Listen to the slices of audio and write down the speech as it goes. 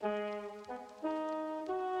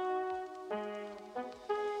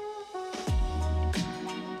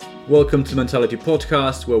Welcome to Mentality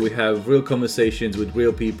Podcast, where we have real conversations with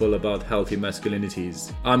real people about healthy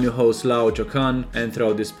masculinities. I'm your host, Lao Jokan, and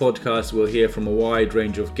throughout this podcast, we'll hear from a wide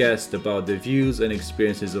range of guests about their views and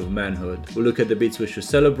experiences of manhood. We'll look at the bits we should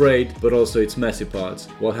celebrate, but also its messy parts,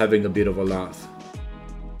 while having a bit of a laugh.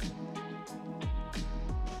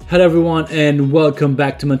 Hello everyone, and welcome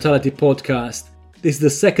back to Mentality Podcast. This is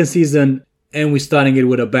the second season, and we're starting it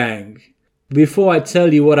with a bang. Before I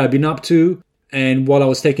tell you what I've been up to, and while I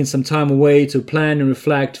was taking some time away to plan and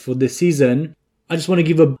reflect for this season, I just want to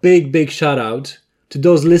give a big shout out to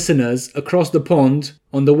those listeners across the pond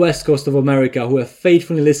on the west coast of America who have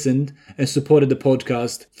faithfully listened and supported the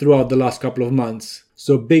podcast throughout the last couple of months.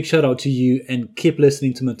 So big shout out to you and keep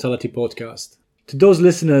listening to Mentality Podcast. To those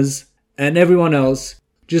listeners and everyone else,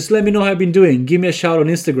 just let me know how I've been doing. Give me a shout on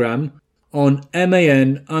Instagram on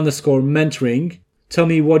MAN_mentoring. Tell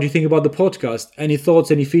me what you think about the podcast. Any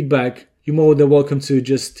thoughts, any feedback? You're more than welcome to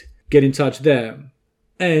just get in touch there.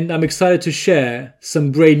 And I'm excited to share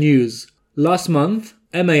some great news. Last month,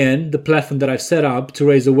 MAN, the platform that I've set up to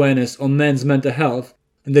raise awareness on men's mental health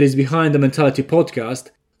and that is behind the Mentality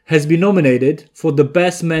Podcast, has been nominated for the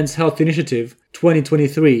Best Men's Health Initiative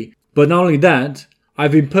 2023. But not only that,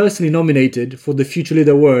 I've been personally nominated for the Future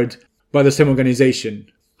Leader Award by the same organization.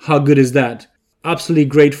 How good is that? Absolutely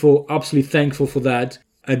grateful, absolutely thankful for that.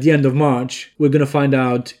 At the end of March, we're going to find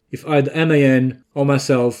out if either MAN or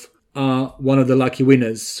myself are one of the lucky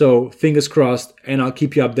winners. So fingers crossed, and I'll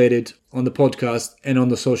keep you updated on the podcast and on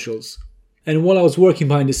the socials. And while I was working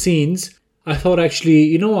behind the scenes, I thought actually,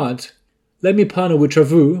 you know what? Let me partner with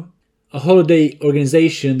Travu, a holiday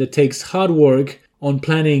organization that takes hard work on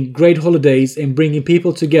planning great holidays and bringing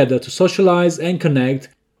people together to socialize and connect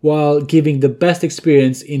while giving the best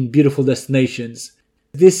experience in beautiful destinations.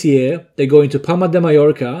 This year, they're going to Palma de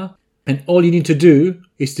Mallorca, and all you need to do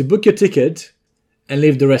is to book your ticket and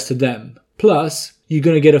leave the rest to them. Plus, you're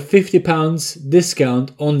going to get a £50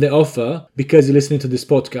 discount on the offer because you're listening to this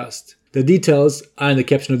podcast. The details are in the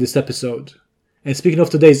caption of this episode. And speaking of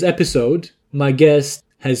today's episode, my guest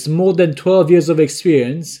has more than 12 years of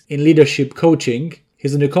experience in leadership coaching.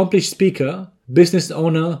 He's an accomplished speaker, business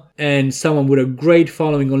owner, and someone with a great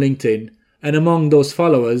following on LinkedIn. And among those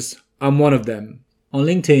followers, I'm one of them. On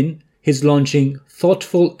LinkedIn, he's launching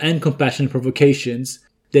thoughtful and compassionate provocations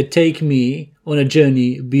that take me on a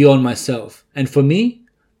journey beyond myself. And for me,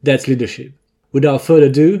 that's leadership. Without further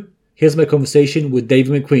ado, here's my conversation with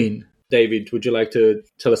David McQueen. David, would you like to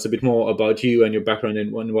tell us a bit more about you and your background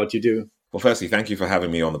and what you do? Well, firstly, thank you for having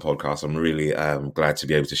me on the podcast. I'm really glad to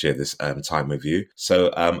be able to share this time with you. So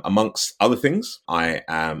amongst other things, I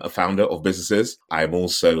am a founder of businesses. I'm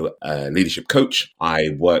also a leadership coach.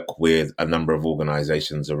 I work with a number of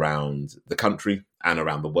organizations around the country and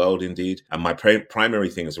around the world, indeed. And my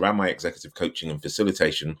primary thing is around my executive coaching and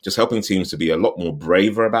facilitation, just helping teams to be a lot more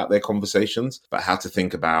braver about their conversations, but how to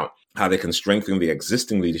think about how they can strengthen the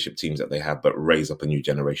existing leadership teams that they have, but raise up a new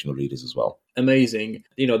generation of leaders as well. Amazing.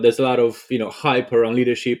 There's a lot of, hype around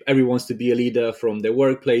leadership. Everyone wants to be a leader from their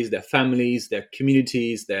workplace, their families, their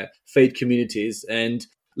communities, their faith communities. And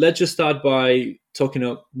let's just start by talking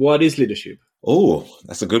about what is leadership? Oh,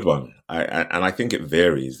 that's a good one. I think it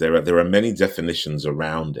varies. There are many definitions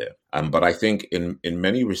around it. But I think in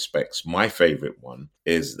many respects, my favorite one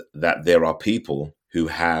is that there are people who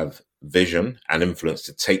have vision and influence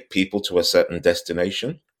to take people to a certain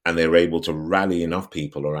destination, and they're able to rally enough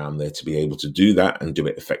people around there to be able to do that and do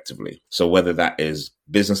it effectively. So whether that is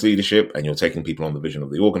business leadership and you're taking people on the vision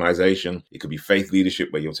of the organization, it could be faith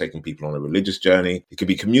leadership where you're taking people on a religious journey, it could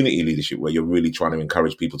be community leadership where you're really trying to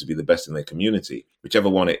encourage people to be the best in their community. Whichever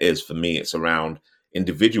one it is, for me, it's around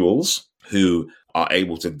individuals who are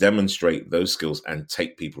able to demonstrate those skills and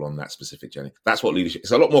take people on that specific journey. That's what leadership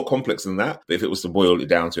is. A lot more complex than that, but if it was to boil it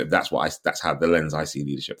down to it, that's how the lens I see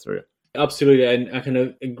leadership through. Absolutely, and I kind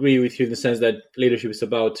of agree with you in the sense that leadership is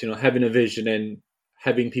about having a vision and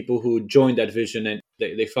having people who join that vision and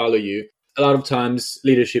they follow you. A lot of times,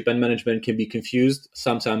 leadership and management can be confused.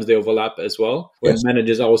 Sometimes they overlap as well. Where Yes.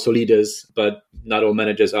 Managers are also leaders, but not all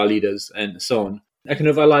managers are leaders, and so on. I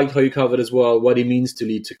like how you covered as well what it means to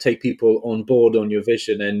lead, to take people on board on your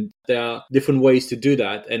vision. And there are different ways to do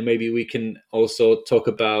that. And maybe we can also talk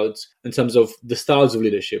about in terms of the styles of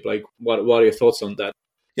leadership, like what are your thoughts on that?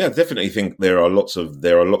 Yeah, I definitely think there are lots of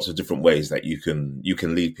different ways that you can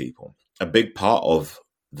lead people. A big part of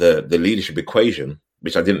the leadership equation,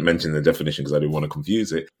 which I didn't mention in the definition because I didn't want to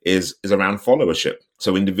confuse it, is around followership.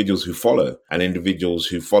 So individuals who follow and individuals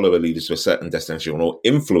who follow a leader to a certain destination or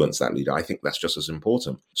influence that leader, I think that's just as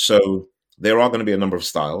important. So there are going to be a number of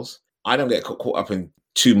styles. I don't get caught up in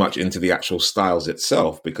too much into the actual styles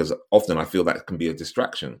itself, because often I feel that can be a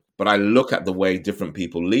distraction. But I look at the way different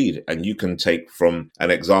people lead, and you can take from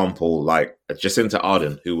an example like Jacinta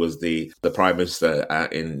Ardern, who was the Prime Minister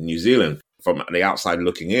in New Zealand. From the outside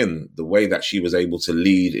looking in, the way that she was able to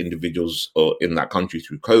lead individuals in that country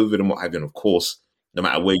through COVID and what have you, and of course, no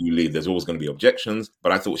matter where you lead, there's always going to be objections.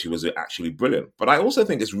 But I thought she was actually brilliant. But I also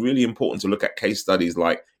think it's really important to look at case studies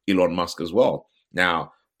like Elon Musk as well.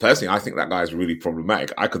 Now, personally, I think that guy is really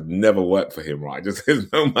problematic. I could never work for him, right?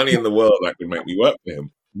 There's no money in the world that could make me work for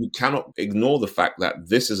him. We cannot ignore the fact that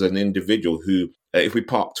this is an individual who, if we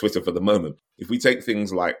park Twitter for the moment, if we take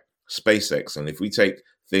things like SpaceX and if we take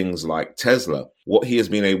things like Tesla, what he has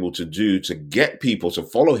been able to do to get people to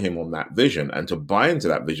follow him on that vision and to buy into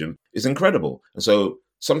that vision is incredible. And so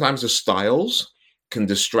sometimes the styles can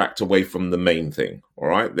distract away from the main thing, all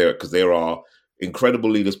right? Because there are incredible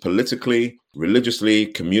leaders politically, religiously,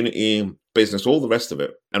 community, business, all the rest of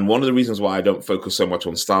it. And one of the reasons why I don't focus so much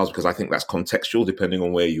on styles, because I think that's contextual depending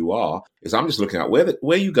on where you are, is I'm just looking at where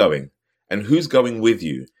are you going and who's going with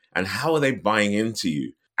you and how are they buying into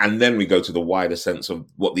you? And then we go to the wider sense of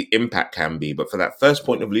what the impact can be. But for that first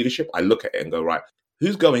point of leadership, I look at it and go, right,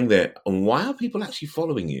 who's going there? And why are people actually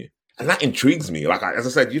following you? And that intrigues me. Like, as I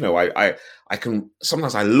said, I can,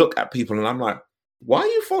 sometimes I look at people and I'm like, why are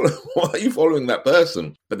you following that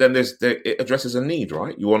person? But then it addresses a need,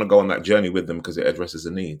 right? You want to go on that journey with them because it addresses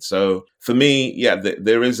a need. So for me, yeah,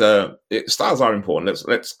 there is styles are important.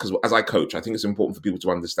 Because as I coach, I think it's important for people to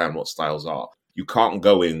understand what styles are. You can't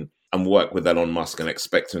go in and work with Elon Musk and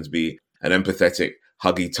expect him to be an empathetic,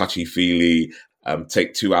 huggy, touchy-feely,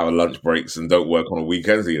 take 2-hour lunch breaks and don't work on a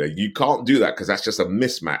weekend either. You can't do that because that's just a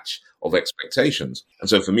mismatch of expectations. And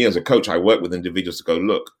so for me as a coach, I work with individuals to go,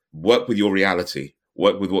 look, work with your reality,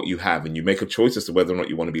 work with what you have, and you make a choice as to whether or not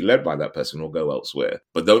you want to be led by that person or go elsewhere.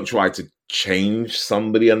 But don't try to change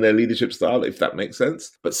somebody and their leadership style, if that makes sense,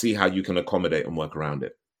 but see how you can accommodate and work around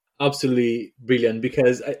it. Absolutely brilliant,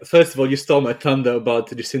 because first of all, you stole my thunder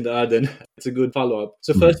about Jacinta Ardern. It's a good follow-up.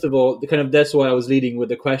 So first of all, that's why I was leading with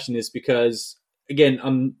the question, is because, again,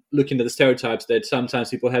 I'm looking at the stereotypes that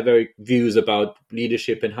sometimes people have very views about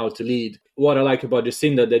leadership and how to lead. What I like about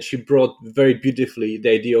Jacinta, that she brought very beautifully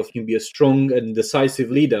the idea of you be a strong and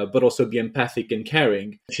decisive leader, but also be empathic and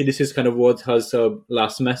caring. This is kind of what her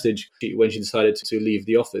last message when she decided to leave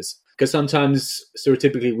the office. Because sometimes,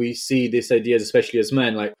 stereotypically, we see these ideas, especially as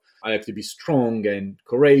men, like, I have to be strong and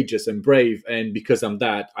courageous and brave. And because I'm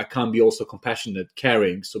that, I can't be also compassionate,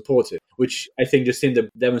 caring, supportive, which I think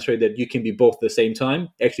Jacinta demonstrated that you can be both at the same time.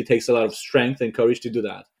 It actually takes a lot of strength and courage to do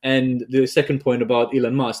that. And the second point about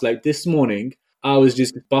Elon Musk, like this morning, I was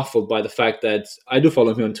just baffled by the fact that I do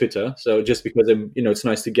follow him on Twitter. So just because it's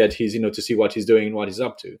nice to get his, to see what he's doing and what he's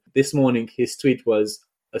up to. This morning, his tweet was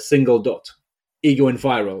a single dot, ego and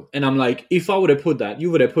viral. And I'm like, if I would have put that,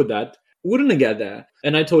 you would have put that, wouldn't it get there?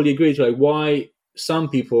 And I totally agree to why some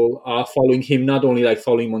people are following him, not only like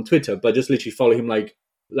following him on Twitter, but just literally follow him like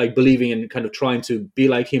believing and kind of trying to be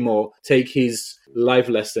like him or take his life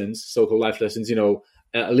lessons, so-called life lessons,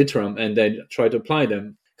 literam, and then try to apply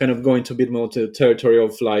them. Kind of going to a bit more to the territory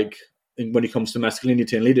of like, when it comes to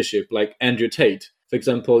masculinity and leadership, like Andrew Tate. For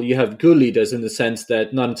example, you have good leaders in the sense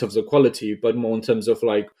that not in terms of quality, but more in terms of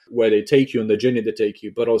like where they take you and the journey they take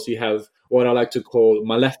you. But also you have what I like to call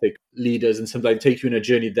malefic leaders, and sometimes take you in a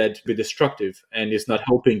journey that be destructive and is not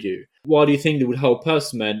helping you. What do you think that would help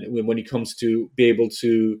us, men, when it comes to be able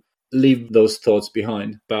to leave those thoughts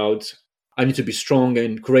behind about, I need to be strong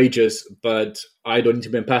and courageous, but I don't need to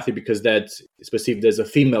be empathic because that is perceived as a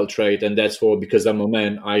female trait, and that's because I'm a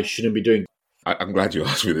man, I shouldn't be doing. I'm glad you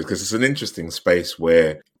asked me this, because it's an interesting space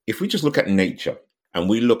where if we just look at nature and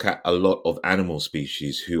we look at a lot of animal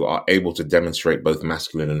species who are able to demonstrate both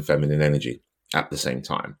masculine and feminine energy at the same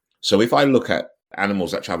time. So if I look at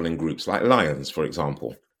animals that travel in groups, like lions, for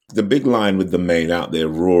example, the big lion with the mane out there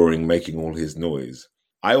roaring, making all his noise,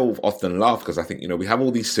 I often laugh because I think, we have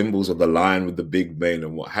all these symbols of the lion with the big mane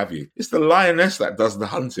and what have you. It's the lioness that does the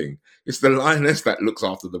hunting. It's the lioness that looks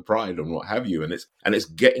after the pride and what have you. And it's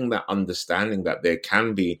getting that understanding that there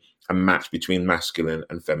can be a match between masculine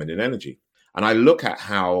and feminine energy. And I look at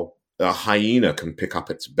how a hyena can pick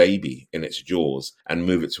up its baby in its jaws and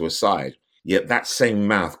move it to a side. Yet that same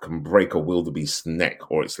mouth can break a wildebeest's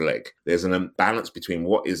neck or its leg. There's an imbalance between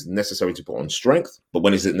what is necessary to put on strength, but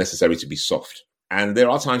when is it necessary to be soft? And there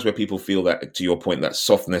are times where people feel that, to your point, that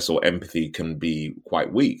softness or empathy can be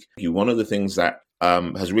quite weak. One of the things that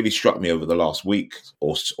has really struck me over the last week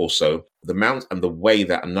or so, the amount and the way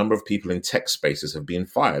that a number of people in tech spaces have been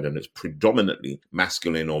fired, and it's predominantly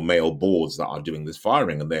masculine or male boards that are doing this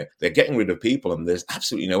firing, and they're getting rid of people, and there's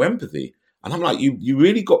absolutely no empathy. And I'm like, you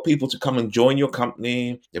really got people to come and join your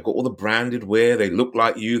company. They've got all the branded wear. They look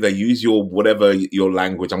like you. They use your whatever your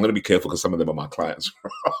language. I'm going to be careful because some of them are my clients,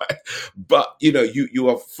 right? But you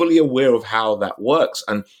are fully aware of how that works.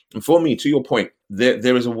 And for me, to your point,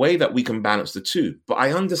 there is a way that we can balance the two. But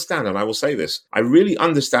I understand, and I will say this: I really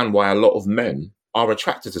understand why a lot of men are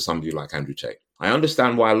attracted to somebody like Andrew Tate. I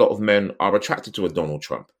understand why a lot of men are attracted to a Donald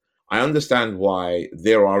Trump. I understand why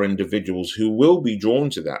there are individuals who will be drawn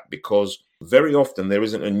to that, because very often there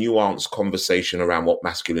isn't a nuanced conversation around what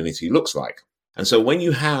masculinity looks like. And so when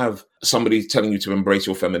you have somebody telling you to embrace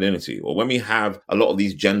your femininity, or when we have a lot of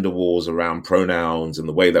these gender wars around pronouns and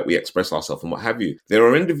the way that we express ourselves and what have you, there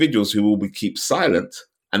are individuals who will keep silent,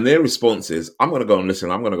 and their response is, I'm going to go and listen,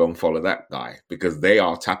 I'm going to go and follow that guy, because they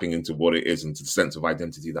are tapping into what it is, into the sense of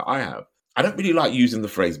identity that I have. I don't really like using the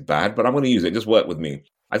phrase bad, but I'm going to use it. Just work with me.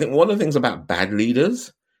 I think one of the things about bad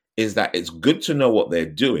leaders is that it's good to know what they're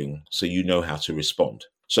doing so you know how to respond.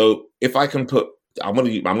 So if I can put, I'm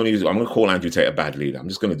going to call Andrew Tate a bad leader. I'm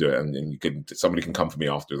just going to do it, and somebody can come for me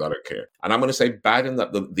afterwards. I don't care. And I'm going to say bad in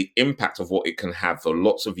that the impact of what it can have for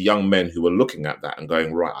lots of young men who are looking at that and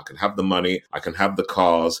going, right, I can have the money, I can have the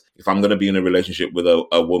cars. If I'm going to be in a relationship with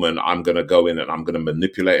a woman, I'm going to go in and I'm going to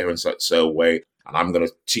manipulate her in such a way, and I'm going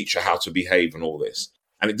to teach her how to behave and all this.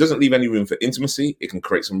 And it doesn't leave any room for intimacy. It can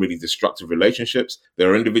create some really destructive relationships.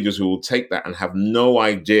 There are individuals who will take that and have no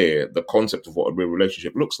idea the concept of what a real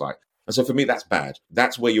relationship looks like. And so for me, that's bad.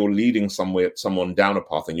 That's where you're leading someone down a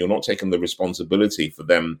path, and you're not taking the responsibility for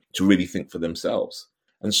them to really think for themselves.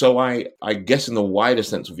 And so I guess in the wider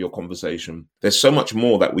sense of your conversation, there's so much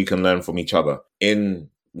more that we can learn from each other in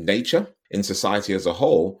nature, in society as a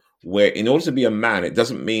whole, where in order to be a man, it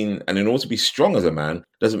doesn't mean, and in order to be strong as a man,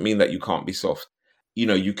 doesn't mean that you can't be soft.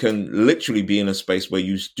 You can literally be in a space where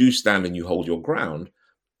you do stand and you hold your ground,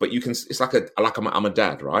 but you can, it's like I'm a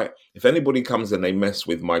dad, right? If anybody comes and they mess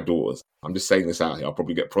with my daughters, I'm just saying this out here, I'll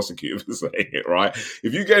probably get prosecuted for saying it, right?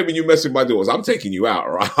 If you came and you mess with my daughters, I'm taking you out,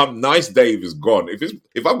 right? Nice Dave is gone.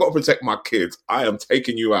 If I've got to protect my kids, I am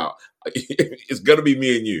taking you out. It's going to be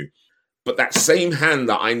me and you. But that same hand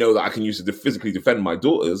that I know that I can use to physically defend my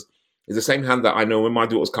daughters is the same hand that I know when my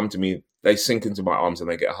daughters come to me, they sink into my arms and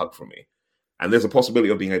they get a hug from me. And there's a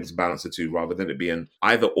possibility of being able to balance the two rather than it being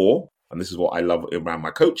either or. And this is what I love around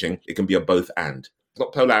my coaching. It can be a both and. It's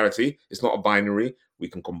not polarity. It's not a binary. We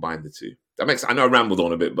can combine the two. I know I rambled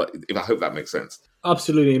on a bit, but I hope that makes sense.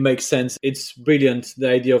 Absolutely, it makes sense. It's brilliant, the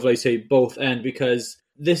idea of, like, say, both and, because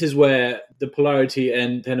this is where the polarity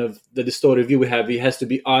and kind of the distorted view we have, it has to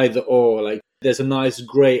be either or. Like, there's a nice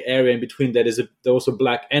gray area in between that. There's also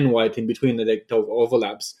black and white in between that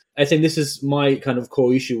overlaps. I think this is my kind of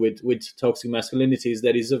core issue with toxic masculinity, is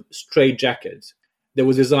that it's a straight jacket that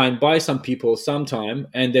was designed by some people sometime,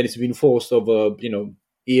 and then it's been forced over,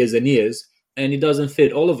 years and years. And it doesn't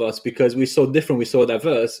fit all of us because we're so different, we're so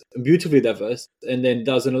diverse, beautifully diverse, and then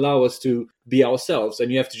doesn't allow us to be ourselves.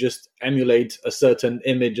 And you have to just emulate a certain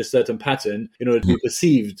image, a certain pattern in order to be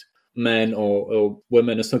perceived man or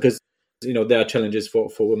women or something. Because, there are challenges for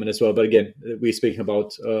women as well. But again, we're speaking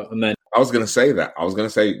about a man. I was going to say that. I was going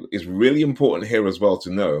to say it's really important here as well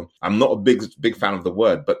to know, I'm not a big fan of the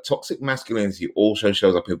word, but toxic masculinity also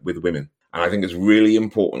shows up with women. And I think it's really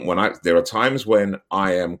important there are times when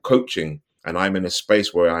I am coaching and I'm in a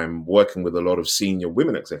space where I'm working with a lot of senior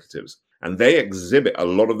women executives, and they exhibit a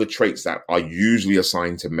lot of the traits that are usually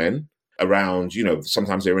assigned to men around,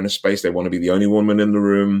 sometimes they're in a space, they want to be the only woman in the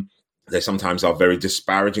room. They sometimes are very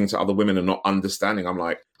disparaging to other women and not understanding.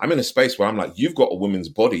 I'm in a space where I'm like, you've got a woman's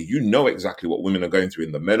body. You know exactly what women are going through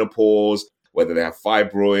in the menopause, whether they have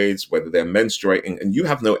fibroids, whether they're menstruating, and you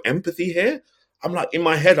have no empathy here. I'm like, in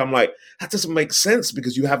my head, I'm like, that doesn't make sense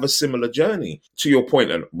because you have a similar journey. To your point,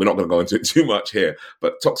 and we're not going to go into it too much here,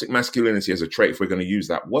 but toxic masculinity as a trait, if we're going to use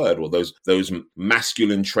that word, or those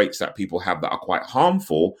masculine traits that people have that are quite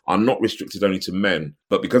harmful, are not restricted only to men.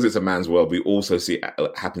 But because it's a man's world, we also see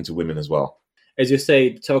it happen to women as well. As you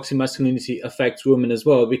say, toxic masculinity affects women as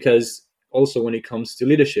well, because also when it comes to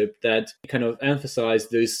leadership, that kind of emphasize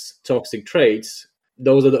these toxic traits,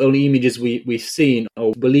 those are the only images we've seen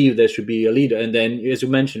or believe there should be a leader. And then, as you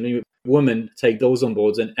mentioned, women take those on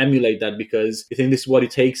board and emulate that because you think this is what it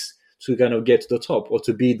takes to kind of get to the top or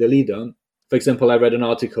to be the leader. For example, I read an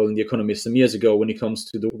article in The Economist some years ago when it comes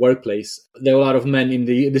to the workplace. There are a lot of men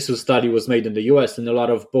study was made in the US, and a lot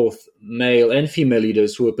of both male and female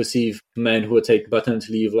leaders who are perceived men who take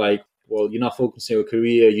paternity leave like, well, you're not focusing on your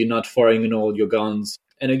career, you're not firing all your guns.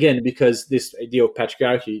 And again, because this idea of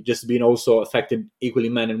patriarchy just being also affecting equally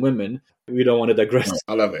men and women, we don't want to digress.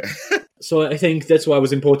 I love it. So I think that's why it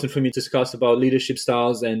was important for me to discuss about leadership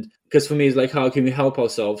styles. And because for me, it's like, how can we help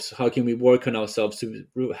ourselves? How can we work on ourselves to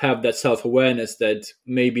have that self-awareness that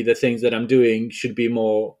maybe the things that I'm doing should be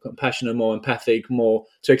more compassionate, more empathic, more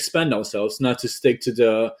to expand ourselves, not to stick to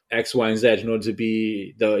the X, Y, and Z in order to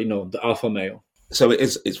be the alpha male. So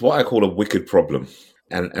it's what I call a wicked problem.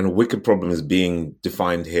 And a wicked problem is being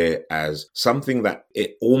defined here as something that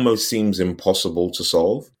it almost seems impossible to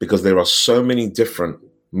solve because there are so many different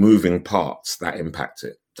moving parts that impact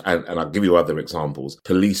it. And I'll give you other examples.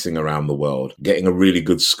 Policing around the world, getting a really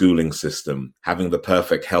good schooling system, having the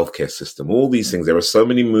perfect healthcare system, all these things. There are so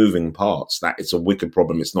many moving parts that it's a wicked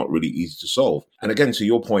problem. It's not really easy to solve. And again, to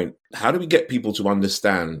your point, how do we get people to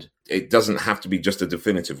understand it doesn't have to be just a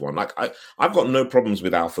definitive one? Like I've got no problems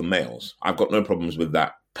with alpha males. I've got no problems with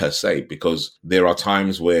that per se, because there are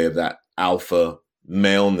times where that alpha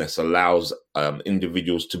maleness allows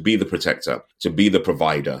individuals to be the protector, to be the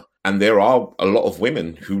provider. And there are a lot of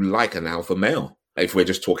women who like an alpha male, if we're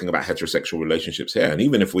just talking about heterosexual relationships here. And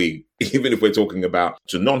even if we're talking about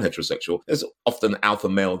to non-heterosexual, there's often alpha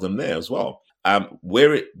male them there as well.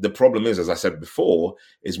 The problem is, as I said before,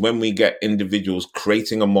 is when we get individuals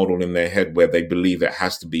creating a model in their head where they believe it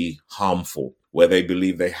has to be harmful, where they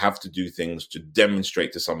believe they have to do things to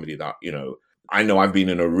demonstrate to somebody that, I know I've been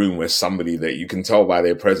in a room where somebody that you can tell by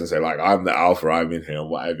their presence, they're like, I'm the alpha, I'm in here, and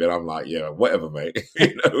whatever. And I'm like, yeah, whatever, mate.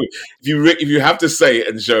 If you have to say it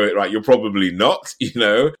and show it, right, you're probably not,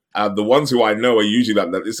 The ones who I know are usually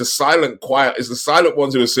like that. It's the silent, quiet, it's the silent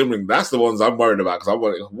ones who are simmering. That's the ones I'm worried about, because I'm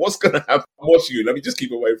wondering, what's going to happen? What's you? Let me just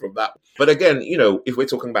keep away from that. But again, if we're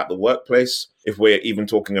talking about the workplace, if we're even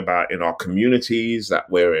talking about in our communities that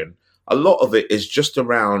we're in, a lot of it is just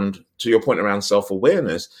around, to your point around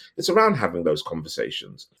self-awareness, it's around having those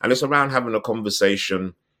conversations. And it's around having a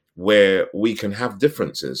conversation where we can have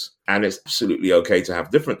differences. And it's absolutely okay to have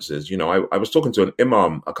differences. I was talking to an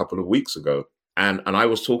imam a couple of weeks ago, and I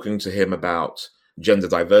was talking to him about gender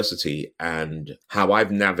diversity and how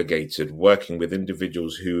I've navigated working with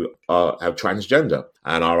individuals who have transgender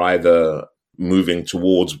and are either moving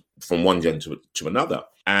towards from one gender to another.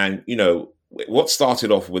 And, what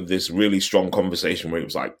started off with this really strong conversation where it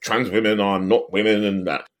was like, trans women are not women and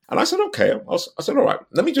that. And I said, okay. I said, all right,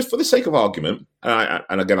 let me just, for the sake of argument,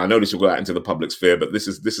 and again, I know this will go out into the public sphere, but this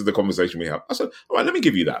is the conversation we have. I said, all right, let me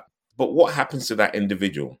give you that. But what happens to that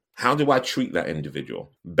individual? How do I treat that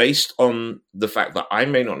individual? Based on the fact that I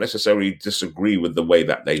may not necessarily disagree with the way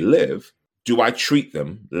that they live, do I treat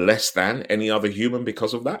them less than any other human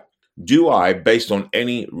because of that? Do I, based on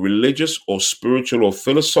any religious or spiritual or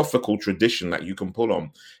philosophical tradition that you can pull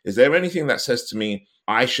on, is there anything that says to me,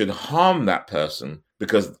 I should harm that person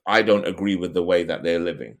because I don't agree with the way that they're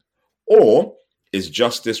living? Or is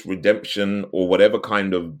justice, redemption, or whatever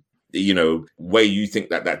kind of, way you think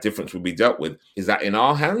that difference would be dealt with, is that in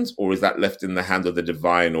our hands, or is that left in the hand of the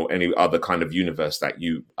divine or any other kind of universe that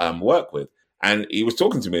you work with? And he was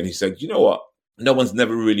talking to me and he said, you know what? No one's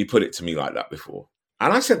never really put it to me like that before.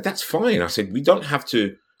 And I said, that's fine. I said, we don't have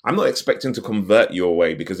to, I'm not expecting to convert you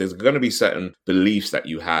away, because there's going to be certain beliefs that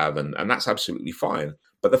you have, and that's absolutely fine.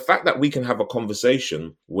 But the fact that we can have a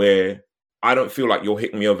conversation where I don't feel like you're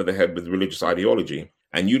hitting me over the head with religious ideology,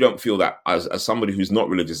 and you don't feel that as somebody who's not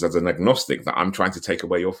religious, as an agnostic, that I'm trying to take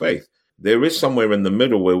away your faith. There is somewhere in the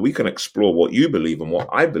middle where we can explore what you believe and what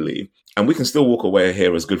I believe, and we can still walk away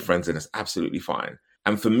here as good friends, and it's absolutely fine.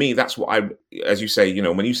 And for me, that's what as you say,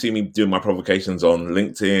 when you see me doing my provocations on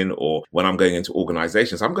LinkedIn or when I'm going into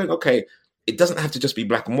organizations, I'm going, okay, it doesn't have to just be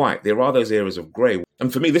black and white. There are those areas of gray.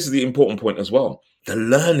 And for me, this is the important point as well. The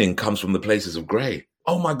learning comes from the places of gray.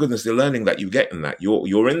 Oh my goodness, the learning that you get in that.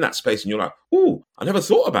 You're in that space and you're like, ooh, I never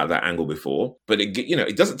thought about that angle before. But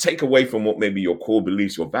it doesn't take away from what maybe your core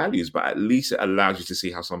beliefs, your values, but at least it allows you to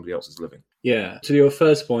see how somebody else is living. Yeah, to your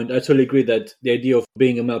first point, I totally agree that the idea of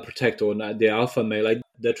being a male protector or not the alpha male, like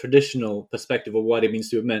the traditional perspective of what it means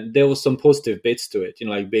to be a man, there was some positive bits to it,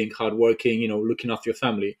 like being hardworking, looking after your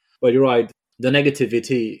family. But you're right, the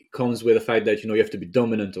negativity comes with the fact that, you have to be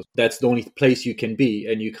dominant. That's the only place you can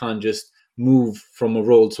be, and you can't just move from a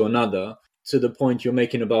role to another. To the point you're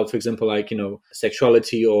making about, for example,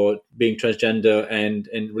 sexuality or being transgender and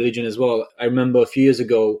religion as well. I remember a few years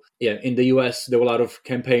ago, in the US, there were a lot of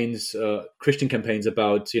campaigns, Christian campaigns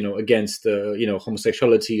about, against,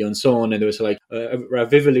 homosexuality and so on. And there was I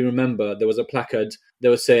vividly remember there was a placard that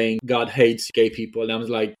was saying, God hates gay people. And I was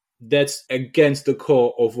like, that's against the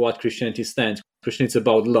core of what Christianity stands. Christianity is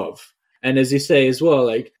about love. And as you say as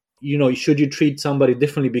well, should you treat somebody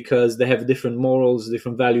differently because they have different morals,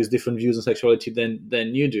 different values, different views on sexuality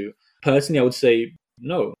than you do? Personally, I would say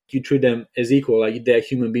No, you treat them as equal. Like they're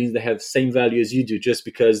human beings. They have same value as you do, just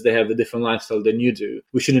because they have a different lifestyle than you do.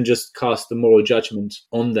 We shouldn't just cast the moral judgment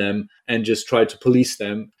on them and just try to police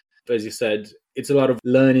them. As you said, it's a lot of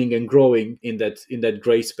learning and growing in that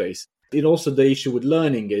gray space. And also the issue with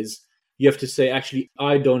learning is you have to say, actually,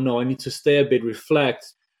 I don't know. I need to stay a bit, reflect,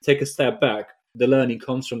 take a step back. The learning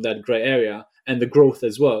comes from that gray area and the growth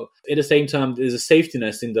as well. At the same time, there's a safety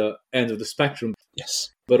net in the end of the spectrum. Yes.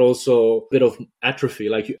 But also a bit of atrophy.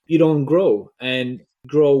 Like you don't grow, and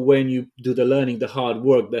grow when you do the learning, the hard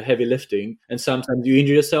work, the heavy lifting. And sometimes you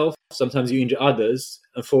injure yourself, sometimes you injure others,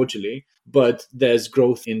 unfortunately. But there's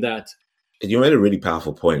growth in that. You made a really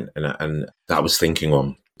powerful point, and that I was thinking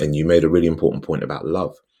on. And you made a really important point about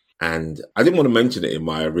love. And I didn't want to mention it in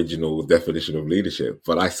my original definition of leadership,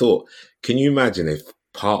 but I thought, can you imagine if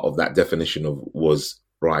part of that definition was,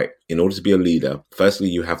 right, in order to be a leader, firstly,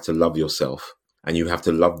 you have to love yourself and you have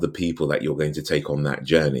to love the people that you're going to take on that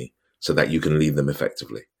journey so that you can lead them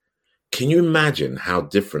effectively. Can you imagine how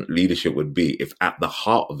different leadership would be if at the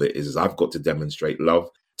heart of it is I've got to demonstrate love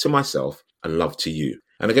to myself and love to you?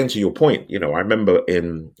 And again, to your point, I remember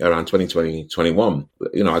in around 2020, 21,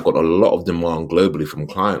 I got a lot of demand globally from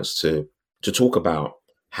clients to talk about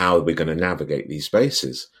how we're going to navigate these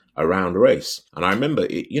spaces around race. And I remember,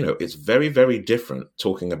 it's very, very different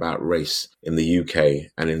talking about race in the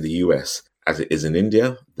UK and in the US as it is in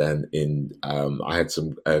India than in, I had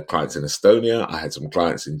some clients in Estonia, I had some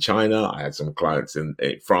clients in China, I had some clients in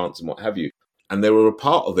France and what have you. And they were a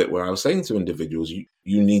part of it where I was saying to individuals,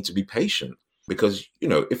 you need to be patient. Because,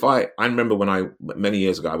 if I remember when many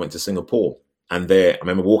years ago, I went to Singapore and I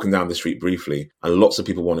remember walking down the street briefly and lots of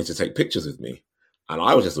people wanted to take pictures with me. And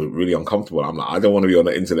I was just really uncomfortable. I'm like, I don't want to be on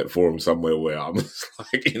an internet forum somewhere where I'm just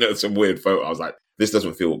like, some weird photo. I was like, this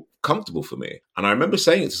doesn't feel comfortable for me. And I remember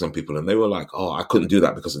saying it to some people and they were like, oh, I couldn't do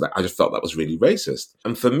that because of that. I just felt that was really racist.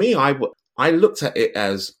 And for me, I looked at it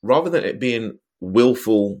as, rather than it being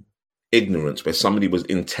willful ignorance where somebody was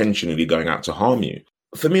intentionally going out to harm you,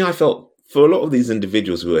 for me, I felt, for a lot of these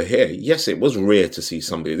individuals who are here, yes, it was rare to see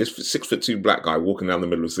somebody, this 6'2" black guy walking down the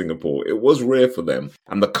middle of Singapore. It was rare for them.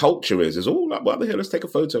 And the culture is like, what the hell, let's take a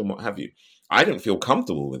photo and what have you. I didn't feel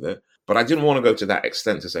comfortable with it, but I didn't want to go to that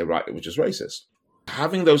extent to say, right, it was just racist.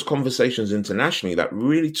 Having those conversations internationally, that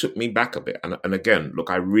really took me back a bit. And again, look,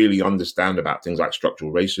 I really understand about things like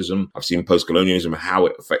structural racism. I've seen post-colonialism, how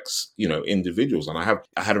it affects, individuals. And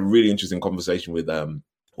I had a really interesting conversation with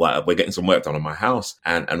we're getting some work done on my house.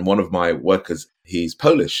 And one of my workers, he's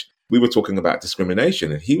Polish. We were talking about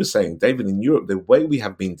discrimination. And he was saying, David, in Europe, the way we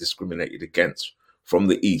have been discriminated against from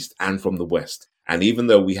the East and from the West, and even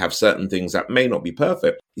though we have certain things that may not be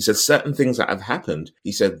perfect, he said, certain things that have happened,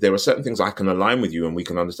 he said, there are certain things I can align with you and we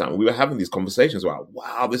can understand. And we were having these conversations about,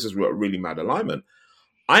 wow, this is a really mad alignment.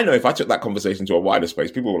 I know if I took that conversation to a wider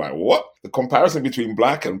space, people were like, what? The comparison between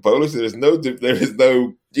black and Polish, there is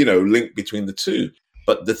no link between the two.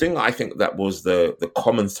 But the thing I think that was the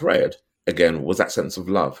common thread, again, was that sense of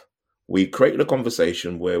love. We created a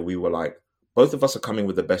conversation where we were like, both of us are coming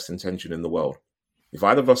with the best intention in the world. If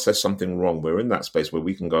either of us says something wrong, we're in that space where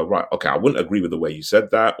we can go, right, okay, I wouldn't agree with the way you said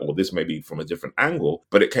that, or this may be from a different angle,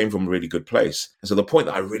 but it came from a really good place. And so the point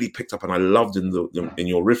that I really picked up and I loved in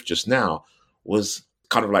your riff just now was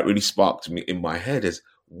kind of like really sparked me in my head is,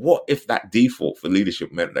 what if that default for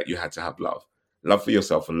leadership meant that you had to have love? Love for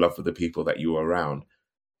yourself and love for the people that you are around.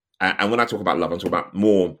 And when I talk about love, I'm talking about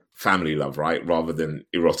more family love, right? Rather than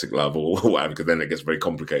erotic love or whatever, because then it gets very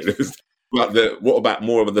complicated. But what about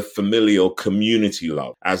more of the familial community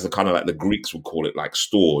love, as the kind of like the Greeks would call it, like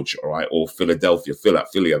storge, all right? Or Philadelphia,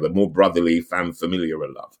 philia, the more brotherly, familiar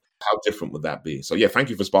love. How different would that be? So yeah,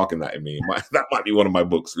 thank you for sparking that in me. That might be one of my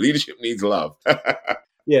books. Leadership Needs Love.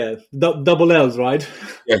 Yeah, double L's, right?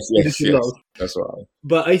 Yes. That's right.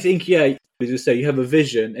 But I think, yeah, as you say, you have a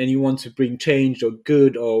vision and you want to bring change or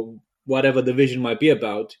good or whatever the vision might be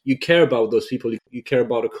about. You care about those people. You care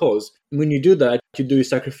about a cause. And when you do that, you do it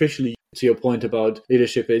sacrificially. To your point about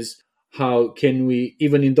leadership is, how can we,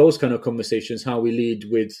 even in those kind of conversations, how we lead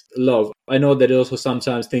with love? I know that also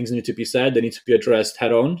sometimes things need to be said. They need to be addressed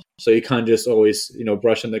head on. So you can't just always,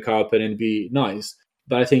 brush on the carpet and be nice.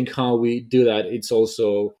 But I think how we do that, it's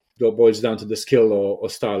also what boils down to the skill or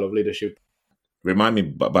style of leadership. Remind me,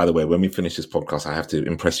 by the way, when we finish this podcast, I have to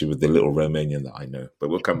impress you with the little Romanian that I know, but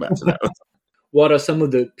we'll come back to that. What are some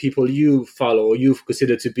of the people you follow or you've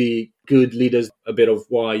considered to be good leaders? A bit of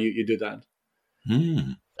why you do that?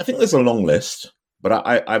 I think there's a long list, but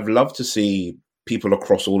I've loved to see people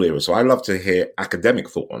across all areas. So I love to hear academic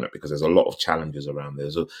thought on it because there's a lot of challenges around.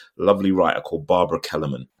 There's a lovely writer called Barbara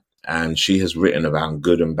Kellerman, and she has written about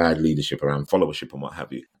good and bad leadership, around followership and what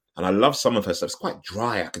have you. And I love some of her stuff. It's quite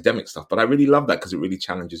dry academic stuff, but I really love that because it really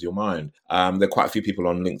challenges your mind. There are quite a few people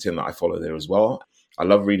on LinkedIn that I follow there as well. I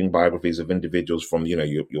love reading biographies of individuals from,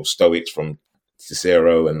 your Stoics, from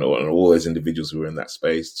Cicero and all those individuals who were in that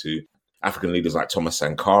space, to African leaders like Thomas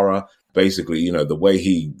Sankara. Basically, the way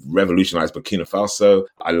he revolutionized Burkina Faso.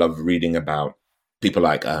 I love reading about people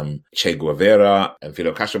like Che Guevara and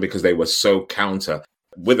Fidel Castro because they were so counter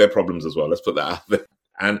with their problems as well. Let's put that out there.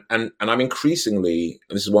 And I'm increasingly,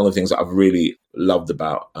 and this is one of the things that I've really loved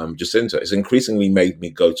about Jacinta, it's increasingly made me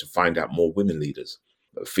go to find out more women leaders,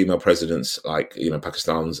 female presidents like,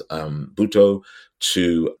 Pakistan's Bhutto,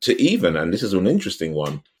 to even, and this is an interesting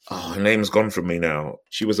one, her name's gone from me now.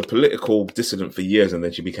 She was a political dissident for years and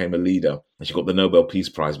then she became a leader and she got the Nobel Peace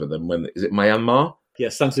Prize. But then is it Myanmar?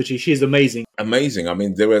 Yes, San Suu Kyi, she's amazing. Amazing. I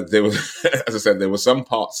mean, there were, as I said, there were some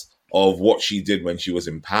parts of what she did when she was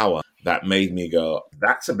in power that made me go,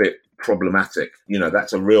 that's a bit problematic.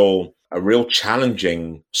 That's a real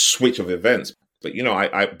challenging switch of events. But,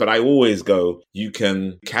 I always go, you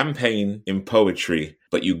can campaign in poetry,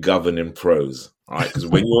 but you govern in prose. Right, because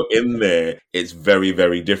when you're in there, it's very,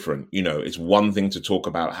 very different. It's one thing to talk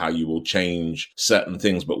about how you will change certain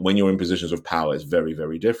things, but when you're in positions of power, it's very,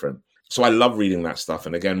 very different. So I love reading that stuff.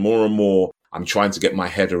 And again, more and more, I'm trying to get my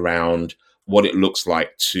head around what it looks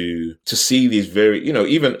like to see these very,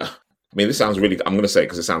 this sounds really, I'm going to say it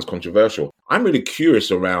because it sounds controversial. I'm really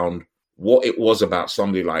curious around what it was about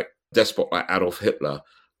somebody like despot like Adolf Hitler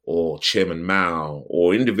or Chairman Mao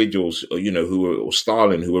or individuals, or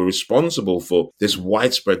Stalin, who were responsible for this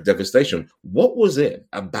widespread devastation. What was it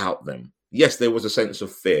about them? Yes, there was a sense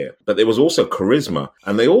of fear, but there was also charisma,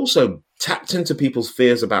 and they also tapped into people's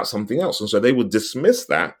fears about something else. And so they would dismiss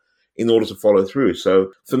that in order to follow through.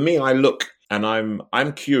 So for me, I look and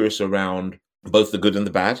I'm curious around both the good and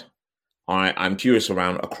the bad. I'm curious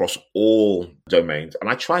around across all domains. And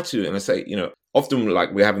I try to, and I say, often,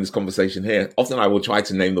 like we're having this conversation here, often I will try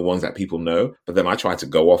to name the ones that people know, but then I try to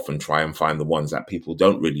go off and try and find the ones that people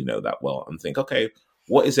don't really know that well and think, okay,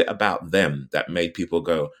 what is it about them that made people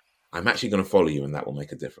go, I'm actually going to follow you and that will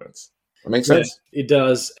make a difference? That makes sense? Yeah, it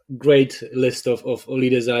does. Great list of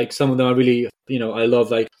leaders. Like some of them are really, I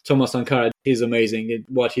love, like Thomas Sankara. He's amazing.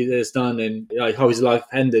 What he has done and how his life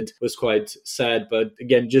ended was quite sad. But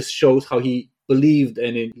again, just shows how he believed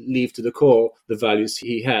and it lived to the core the values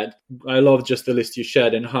he had. I love just the list you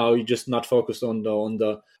shared and how you just not focused on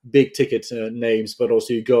the big ticket names, but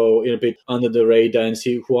also you go in a bit under the radar and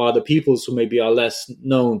see who are the peoples who maybe are less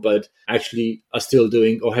known, but actually are still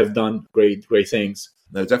doing or have done great things.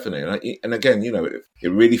 No, definitely. And again, it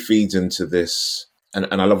really feeds into this. And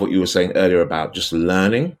I love what you were saying earlier about just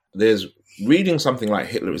learning. Reading something like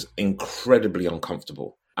Hitler is incredibly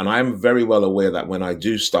uncomfortable. And I'm very well aware that when I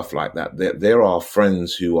do stuff like that, there are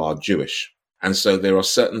friends who are Jewish. And so there are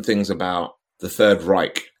certain things about the Third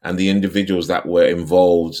Reich and the individuals that were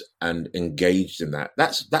involved and engaged in that.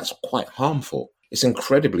 That's quite harmful. It's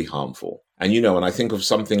incredibly harmful. And, and I think of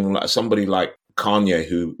somebody like Kanye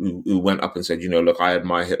who went up and said, look, I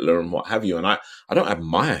admire Hitler and what have you. And I don't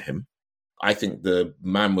admire him. I think the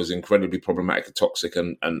man was incredibly problematic and toxic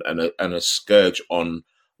and a scourge on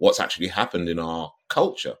what's actually happened in our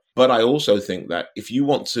culture. But I also think that if you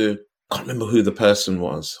want to, I can't remember who the person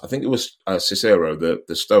was. I think it was Cicero,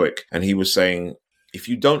 the Stoic. And he was saying, if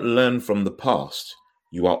you don't learn from the past,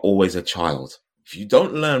 you are always a child. If you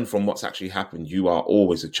don't learn from what's actually happened, you are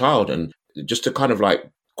always a child. And just to kind of like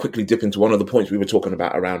quickly dip into one of the points we were talking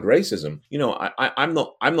about around racism, I'm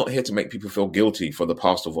not here to make people feel guilty for the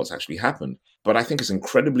past of what's actually happened. But I think it's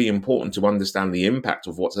incredibly important to understand the impact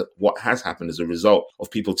of what has happened as a result of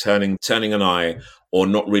people turning an eye or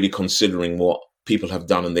not really considering what people have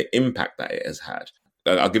done and the impact that it has had.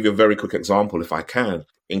 I'll give you a very quick example, if I can.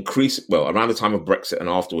 Around the time of Brexit and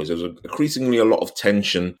afterwards, there was increasingly a lot of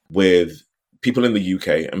tension with people in the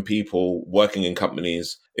UK and people working in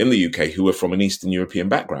companies in the UK who were from an Eastern European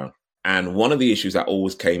background. And one of the issues that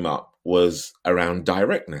always came up was around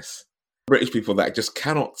directness. British people that just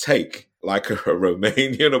cannot take, like a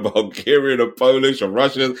Romanian, a Bulgarian, a Polish, a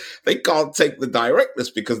Russian, they can't take the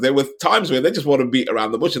directness because there were times where they just want to beat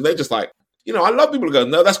around the bush and they're just like, I love people who go,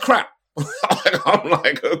 no, that's crap. I'm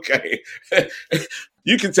like, okay,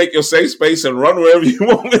 you can take your safe space and run wherever you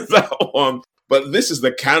want with that one. But this is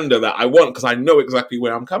the candor that I want because I know exactly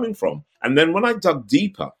where I'm coming from. And then when I dug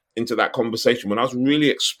deeper into that conversation, when I was really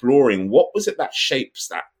exploring what was it that shapes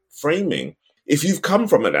that framing, if you've come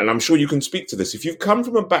from it, and I'm sure you can speak to this, if you've come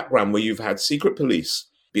from a background where you've had secret police,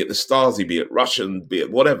 be it the Stasi, be it Russian, be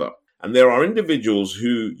it whatever, and there are individuals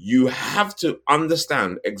who you have to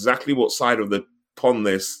understand exactly what side of the pond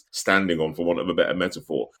they're standing on, for want of a better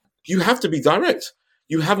metaphor, you have to be direct.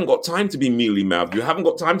 you haven't got time to be mealy-mouthed. You haven't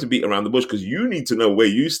got time to beat around the bush because you need to know where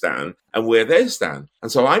you stand and where they stand.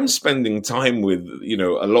 And so I'm spending time with,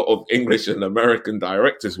 a lot of English and American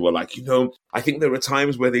directors who are like, I think there are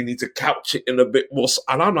times where they need to couch it in a bit more.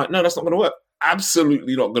 And I'm like, no, that's not going to work.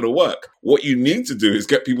 Absolutely not going to work. What you need to do is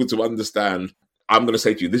get people to understand. I'm going to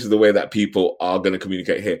say to you, this is the way that people are going to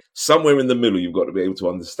communicate here. Somewhere in the middle, you've got to be able to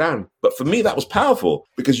understand. But for me, that was powerful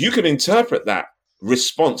because you can interpret that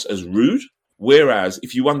response as rude. Whereas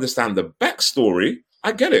if you understand the backstory,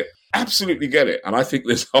 I get it. Absolutely get it. And I think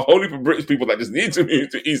there's a whole heap of British people that just need to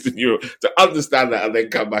move to Eastern Europe to understand that and then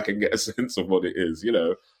come back and get a sense of what it is.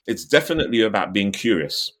 It's definitely about being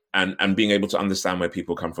curious and being able to understand where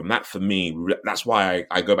people come from. That for me, that's why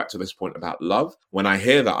I go back to this point about love. When I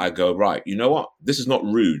hear that, I go, right, you know what? This is not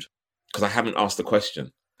rude because I haven't asked the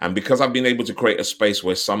question. And because I've been able to create a space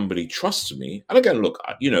where somebody trusts me. And again, look,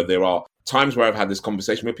 there are times where I've had this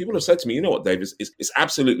conversation where people have said to me, you know what, Dave, it's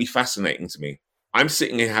absolutely fascinating to me. I'm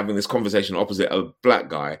sitting here having this conversation opposite a black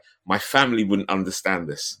guy. My family wouldn't understand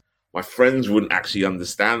this. My friends wouldn't actually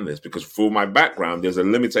understand this because for my background, there's a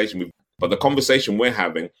limitation with, but the conversation we're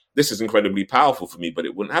having, this is incredibly powerful for me, but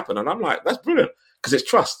it wouldn't happen. And I'm like, that's brilliant because it's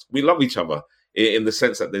trust. We love each other in the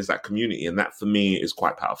sense that there's that community. And that for me is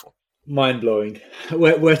quite powerful. Mind-blowing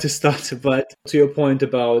where to start. But to your point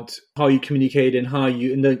about how you communicate and how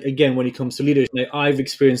you, and then again, when it comes to leadership, I've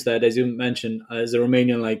experienced that, as you mentioned, as a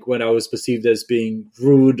Romanian, like when I was perceived as being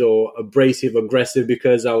rude or abrasive, aggressive,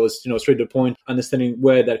 because I was, straight to the point, understanding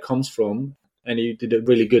where that comes from. And you did a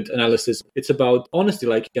really good analysis. It's about honesty,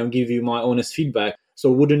 like I'll give you my honest feedback.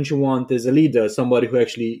 So wouldn't you want as a leader, somebody who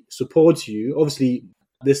actually supports you? Obviously,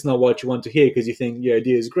 this is not what you want to hear because you think your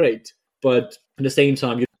idea is great. But at the same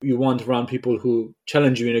time, you want around people who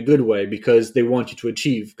challenge you in a good way because they want you to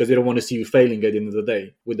achieve, because they don't want to see you failing at the end of the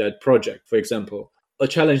day with that project, for example. A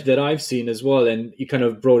challenge that I've seen as well, and you kind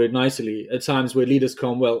of brought it nicely, at times where leaders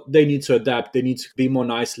come, well, they need to adapt, they need to be more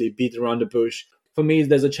nicely, beat around the bush. For me,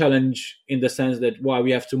 there's a challenge in the sense that why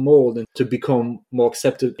we have to mold and to become more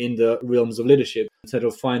accepted in the realms of leadership, instead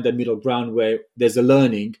of find that middle ground where there's a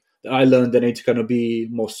learning. I learned that I need to kind of be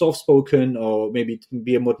more soft-spoken or maybe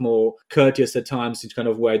be a much more courteous at times in kind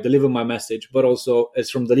of where I deliver my message. But also,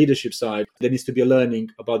 as from the leadership side, there needs to be a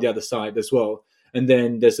learning about the other side as well. And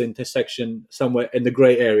then there's an intersection somewhere in the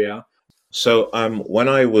gray area. So when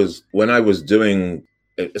I was doing,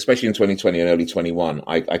 especially in 2020 and early 21,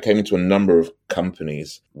 I came into a number of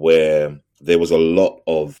companies where there was a lot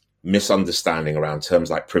of misunderstanding around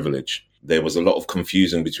terms like privilege. There was a lot of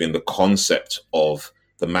confusion between the concept of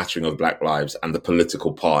the mattering of Black lives and the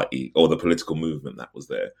political party or the political movement that was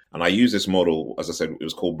there. And I use this model, as I said, it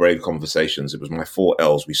was called Brave Conversations. It was my 4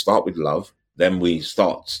 L's. We start with love, then we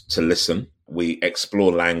start to listen, we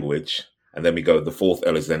explore language, and then we go, the 4th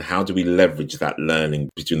L is then how do we leverage that learning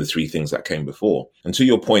between the 3 things that came before? And to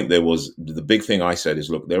your point, there was the big thing I said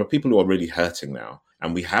is, look, there are people who are really hurting now.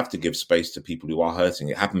 And we have to give space to people who are hurting.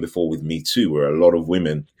 It happened before with Me Too, where a lot of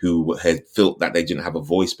women who had felt that they didn't have a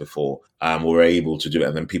voice before were able to do it.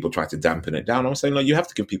 And then people tried to dampen it down. I'm saying, no, you have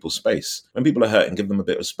to give people space. When people are hurting, give them a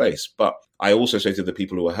bit of space. But I also say to the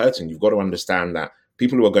people who are hurting, you've got to understand that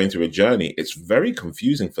people who are going through a journey, it's very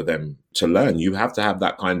confusing for them to learn. You have to have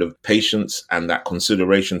that kind of patience and that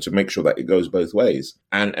consideration to make sure that it goes both ways.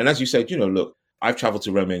 And as you said, look, I've traveled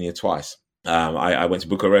to Romania twice. I went to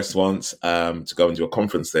Bucharest once to go and do a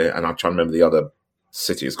conference there, and I'm trying to remember the other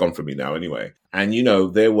city. It's gone from me now anyway. And,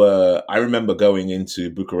 I remember going into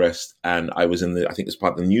Bucharest and I was in I think it's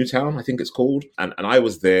part of the New Town, I think it's called. And I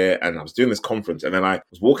was there and I was doing this conference and then I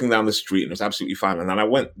was walking down the street and it was absolutely fine. And then I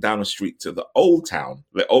went down the street to the old town,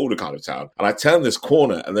 the older kind of town. And I turned this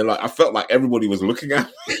corner and then I felt like everybody was looking at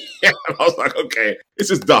me. And I was like, okay, it's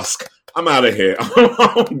just dusk. I'm out of here.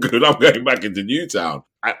 I'm good. I'm going back into Newtown.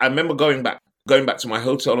 I remember going back to my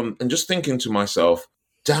hotel and just thinking to myself,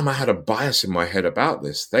 damn, I had a bias in my head about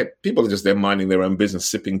this. People are just there minding their own business,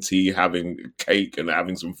 sipping tea, having cake and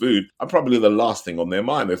having some food. I'm probably the last thing on their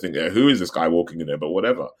mind. They're thinking, who is this guy walking in there? But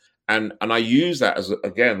whatever. And I use that as,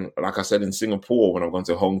 again, like I said, in Singapore, when I've gone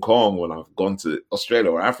to Hong Kong, when I've gone to Australia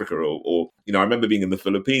or Africa, or I remember being in the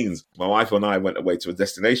Philippines. My wife and I went away to a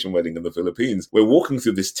destination wedding in the Philippines. We're walking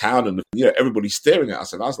through this town and, everybody's staring at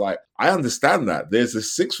us. And I was like, I understand that. There's a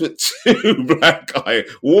 6'2" black guy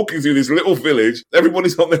walking through this little village.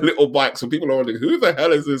 Everybody's on their little bikes. And people are wondering, who the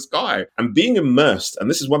hell is this guy? And being immersed, and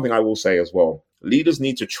this is one thing I will say as well, leaders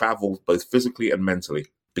need to travel both physically and mentally.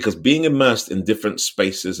 Because being immersed in different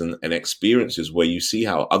spaces and experiences where you see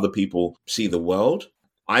how other people see the world,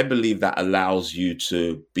 I believe that allows you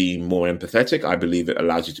to be more empathetic. I believe it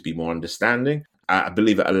allows you to be more understanding. I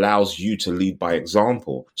believe it allows you to lead by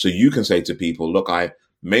example. So you can say to people, look, I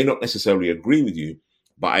may not necessarily agree with you,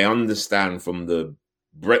 but I understand from the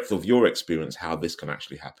breadth of your experience how this can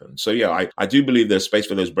actually happen. So yeah, I do believe there's space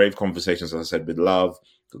for those brave conversations, as I said, with love,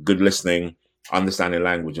 good listening, understanding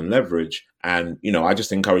language and leverage. And, I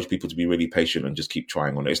just encourage people to be really patient and just keep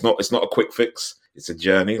trying on it. It's not a quick fix. It's a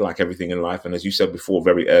journey like everything in life. And as you said before,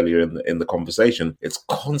 very earlier in the conversation, it's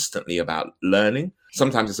constantly about learning.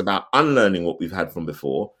 Sometimes it's about unlearning what we've had from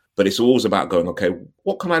before, but it's always about going, okay,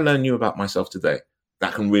 what can I learn new about myself today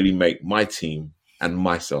that can really make my team and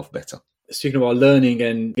myself better? Speaking about learning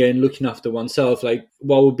and again, looking after oneself, like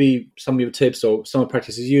what would be some of your tips or some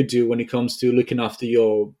practices you do when it comes to looking after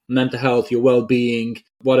your mental health, your well-being?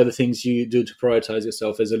 What are the things you do to prioritize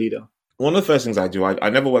yourself as a leader? One of the first things I do, I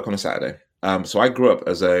never work on a Saturday. So I grew up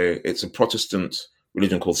it's a Protestant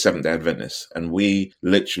religion called Seventh-day Adventist. And we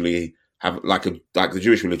literally have, like the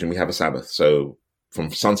Jewish religion, we have a Sabbath. So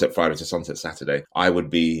from sunset Friday to sunset Saturday, I would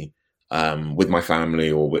be with my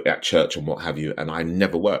family or at church and what have you, and I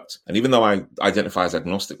never worked. And even though I identify as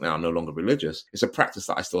agnostic now, I'm no longer religious, it's a practice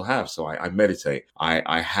that I still have. So I meditate.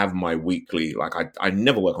 I have my weekly, I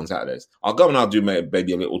never work on Saturdays. I'll go and I'll do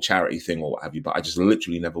maybe a little charity thing or what have you, but I just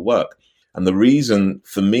literally never work. And the reason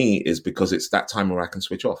for me is because it's that time where I can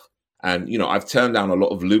switch off. And, I've turned down a lot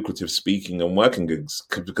of lucrative speaking and working gigs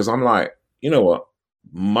because I'm like, you know what?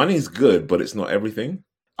 Money's good, but it's not everything.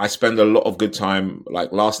 I spend a lot of good time.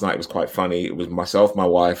 Like last night was quite funny. It was myself, my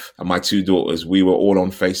wife, and my two daughters. We were all on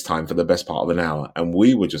FaceTime for the best part of an hour, and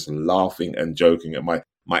we were just laughing and joking. And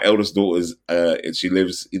my eldest daughter's, she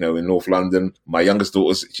lives, in North London. My youngest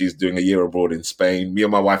daughter, she's doing a year abroad in Spain. Me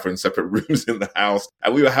and my wife are in separate rooms in the house,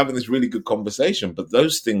 and we were having this really good conversation. But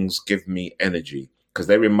those things give me energy because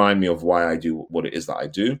they remind me of why I do what it is that I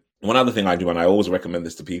do. One other thing I do, and I always recommend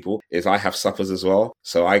this to people, is I have suppers as well.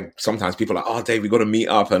 So sometimes people are like, oh, Dave, we got to meet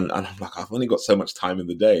up. And I'm like, I've only got so much time in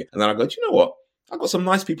the day. And then I go, do you know what? I've got some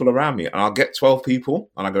nice people around me, and I'll get 12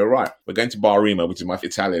 people. And I go, right, we're going to Bar Remo, which is my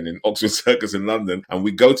Italian in Oxford Circus in London. And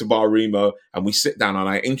we go to Bar Remo and we sit down and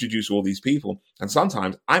I introduce all these people. And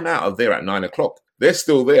sometimes I'm out of there at 9:00. They're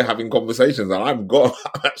still there having conversations and I'm gone.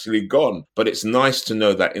 I'm actually gone. But it's nice to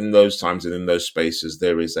know that in those times and in those spaces,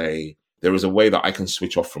 there is a way that I can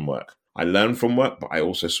switch off from work. I learn from work, but I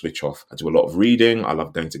also switch off. I do a lot of reading. I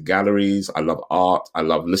love going to galleries. I love art. I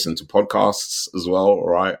love listening to podcasts as well,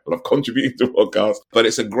 right? I love contributing to podcasts. But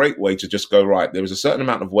it's a great way to just go, right, there is a certain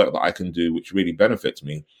amount of work that I can do which really benefits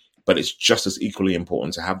me, but it's just as equally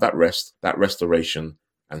important to have that rest, that restoration,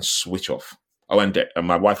 and switch off. Oh, and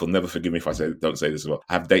my wife will never forgive me if I don't say this as well.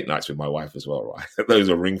 I have date nights with my wife as well, right? Those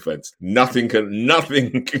are ring fence. Nothing can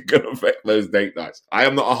affect those date nights. I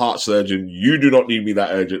am not a heart surgeon. You do not need me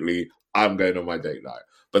that urgently. I'm going on my date night.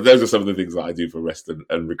 But those are some of the things that I do for rest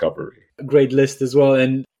and recovery. Great list as well.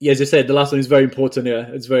 And as you said, the last one is very important. Yeah,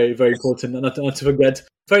 it's very, very important. Not to forget.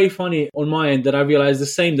 Very funny on my end that I realized the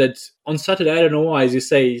same, that on Saturday, I don't know why, as you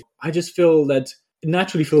say, I just feel that it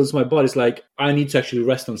naturally feels my body. It's like I need to actually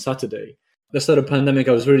rest on Saturday. The start of the pandemic,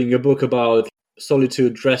 I was reading a book about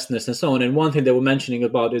solitude, restness, and so on. And one thing they were mentioning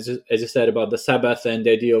about is, as you said, about the Sabbath and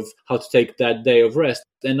the idea of how to take that day of rest.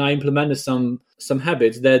 And I implemented some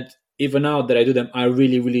habits that even now that I do them, I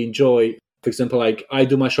really, really enjoy. For example, like I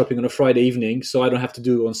do my shopping on a Friday evening, so I don't have to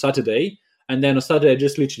do it on Saturday. And then on Saturday, I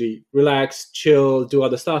just literally relax, chill, do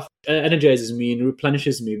other stuff. It energizes me and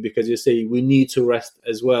replenishes me because you say we need to rest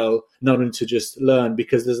as well, not only to just learn,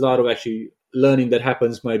 because there's a lot of actually learning that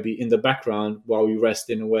happens might be in the background while we rest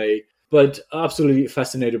in a way. But absolutely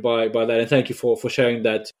fascinated by that. And thank you for sharing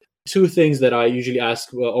that. Two things that I usually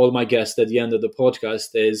ask all my guests at the end of the podcast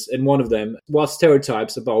is, and one of them, what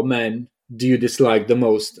stereotypes about men do you dislike the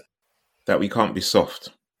most? That we can't be soft.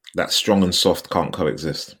 That strong and soft can't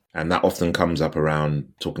coexist. And that often comes up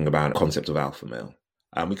around talking about the concept of alpha male.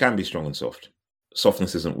 We can be strong and soft.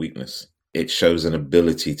 Softness isn't weakness. It shows an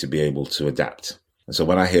ability to be able to adapt. And so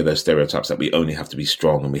when I hear those stereotypes that we only have to be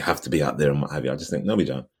strong and we have to be out there and what have you, I just think, no, we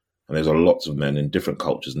don't. And there's a lots of men in different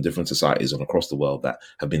cultures and different societies and across the world that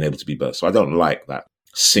have been able to be both. So I don't like that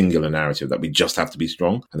singular narrative that we just have to be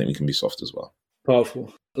strong. I think we can be soft as well.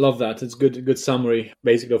 Powerful. Love that. It's good summary,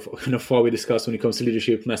 basically, of kind of what we discussed when it comes to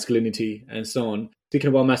leadership, masculinity, and so on. Speaking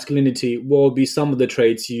about masculinity, what would be some of the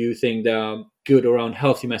traits you think that are good around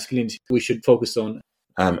healthy masculinity we should focus on?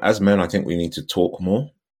 As men, I think we need to talk more.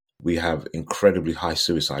 We have incredibly high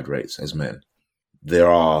suicide rates as men.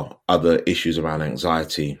 There are other issues around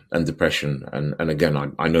anxiety and depression. And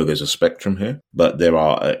again, I know there's a spectrum here, but there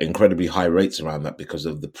are incredibly high rates around that because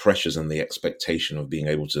of the pressures and the expectation of being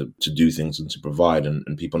able to do things and to provide. And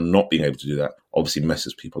people not being able to do that obviously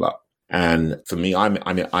messes people up. And for me,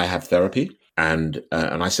 I have therapy and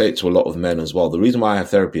I say it to a lot of men as well. The reason why I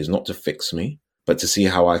have therapy is not to fix me, but to see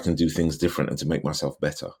how I can do things different and to make myself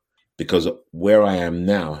better. Because where I am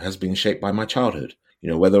now has been shaped by my childhood.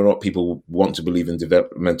 Whether or not people want to believe in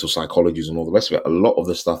developmental psychologies and all the rest of it, a lot of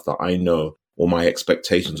the stuff that I know or my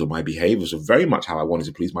expectations or my behaviors are very much how I wanted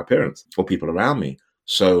to please my parents or people around me.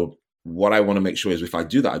 So what I want to make sure is if I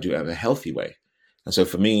do that, I do it in a healthy way. And so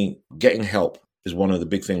for me, getting help is one of the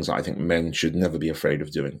big things that I think men should never be afraid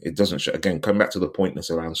of doing. It doesn't, again, come back to the pointness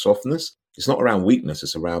around softness. It's not around weakness.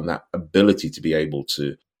 It's around that ability to be able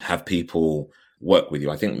to have people work with you.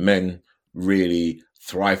 I think men really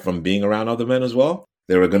thrive from being around other men as well.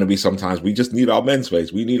 There are going to be sometimes we just need our men's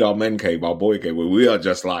space. We need our men cave, our boy cave, where we are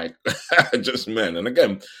just like, just men. And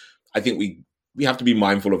again, I think we have to be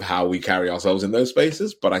mindful of how we carry ourselves in those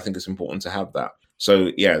spaces, but I think it's important to have that.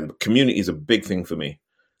 So yeah, community is a big thing for me.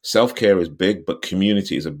 Self-care is big, but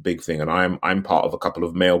community is a big thing. And I'm part of a couple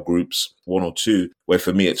of male groups, one or two, where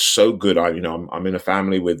for me, it's so good. I'm in a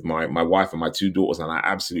family with my wife and my two daughters, and I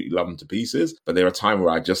absolutely love them to pieces. But there are times where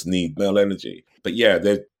I just need male energy. But yeah,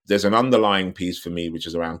 there's an underlying piece for me, which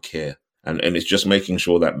is around care. And it's just making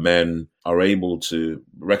sure that men are able to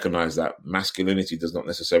recognize that masculinity does not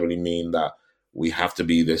necessarily mean that we have to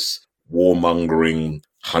be this warmongering,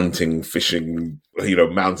 hunting, fishing,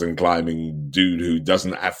 mountain climbing dude who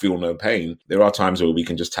doesn't feel no pain. There are times where we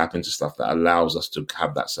can just tap into stuff that allows us to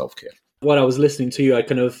have that self-care. While I was listening to you, I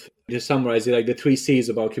kind of just summarized it like the 3 C's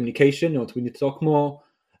about communication. We need to talk more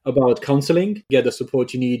about counseling, get the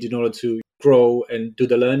support you need in order to grow and do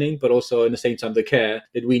the learning, but also at the same time the care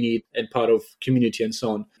that we need and part of community and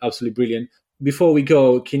so on. Absolutely brilliant. Before we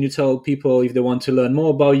go, can you tell people if they want to learn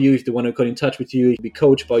more about you, if they want to get in touch with you, be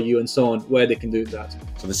coached by you and so on, where they can do that?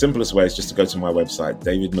 So the simplest way is just to go to my website,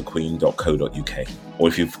 davidmcqueen.co.uk. Or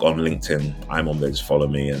if you've on LinkedIn, I'm on there, just follow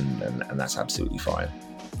me and that's absolutely fine.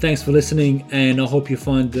 Thanks for listening, and I hope you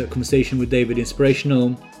find the conversation with David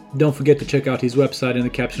inspirational. Don't forget to check out his website in the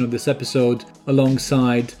caption of this episode,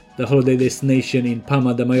 alongside the holiday destination in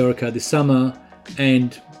Palma de Mallorca this summer,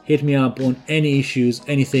 and hit me up on any issues,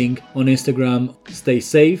 anything on Instagram. Stay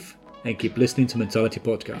safe and keep listening to Mentality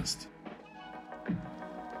Podcast.